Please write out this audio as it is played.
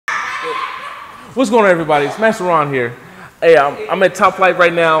What's going on, everybody? It's Master Ron here. Hey, I'm at Top Flight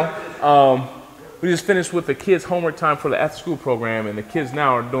right now. We just finished with the kids' homework time for the after-school program, and the kids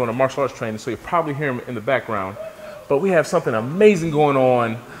now are doing a martial arts training, so you probably hear them in the background. But we have something amazing going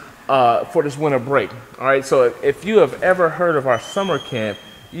on for this winter break. All right, so if you have ever heard of our summer camp,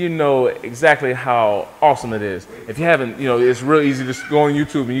 you know exactly how awesome it is. If you haven't, you know, it's real easy. Just go on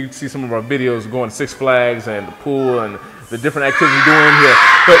YouTube and you can see some of our videos going to Six Flags and the pool and the different activities we're doing here.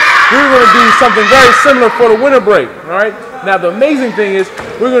 But we're going to do something very similar for the winter break, all right? Now, the amazing thing is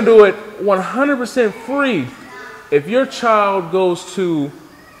we're going to do it 100% free. If your child goes to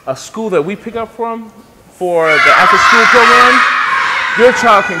a school that we pick up from for the after-school program, your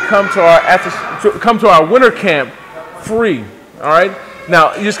child can come to our winter camp free, all right?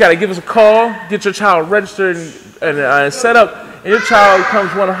 Now, you just got to give us a call, get your child registered and set up, and your child comes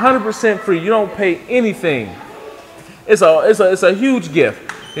 100% free. You don't pay anything. It's a huge gift.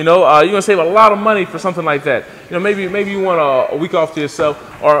 You know, you're going to save a lot of money for something like that. You know, maybe you want a week off to yourself,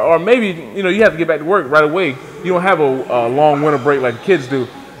 or maybe, you know, you have to get back to work right away. You don't have a long winter break like the kids do,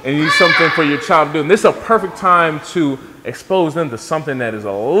 and you need something for your child to do. And this is a perfect time to expose them to something that is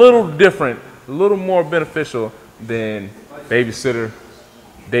a little different, a little more beneficial than babysitter,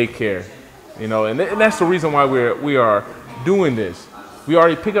 daycare, you know, and that's the reason why we are doing this. We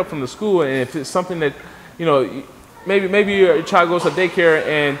already pick up from the school, and if it's something that, you know, maybe your child goes to daycare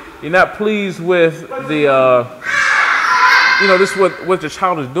and you're not pleased with the, you know, this is what your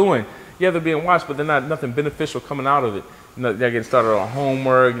child is doing. Yeah, they're being watched, but they're nothing beneficial coming out of it. They're getting started on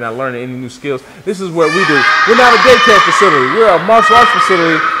homework, you're not learning any new skills. This is what we do. We're not a daycare facility. We're a martial arts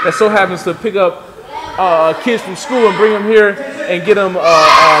facility that so happens to pick up kids from school and bring them here and get them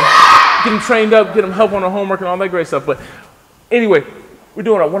trained up, get them help on their homework and all that great stuff. But anyway, we're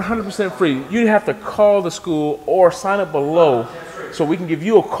doing it 100% free. You have to call the school or sign up below so we can give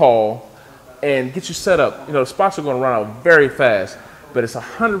you a call and get you set up. You know, the spots are going to run out very fast, but it's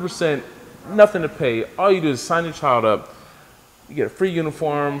 100% nothing to pay. All you do is sign your child up. You get a free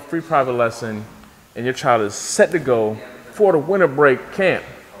uniform, free private lesson, and your child is set to go for the winter break camp.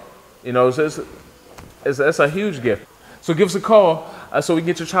 You know, so it's a huge gift. So give us a call so we can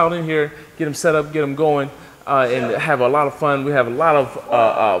get your child in here, get them set up, get them going, and have a lot of fun. We have a lot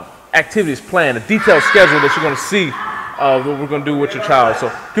of activities planned, a detailed schedule that you're going to see what we're going to do with your child.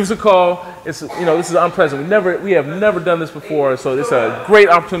 So give us a call. It's, you know, this is unprecedented. We have never done this before, so it's a great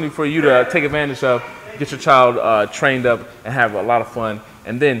opportunity for you to take advantage of, get your child trained up, and have a lot of fun.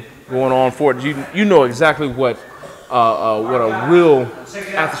 And then going on forward, you know exactly what a real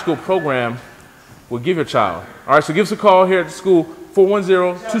after-school program will give your child. All right, so give us a call here at the school,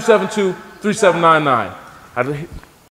 410-272-3799.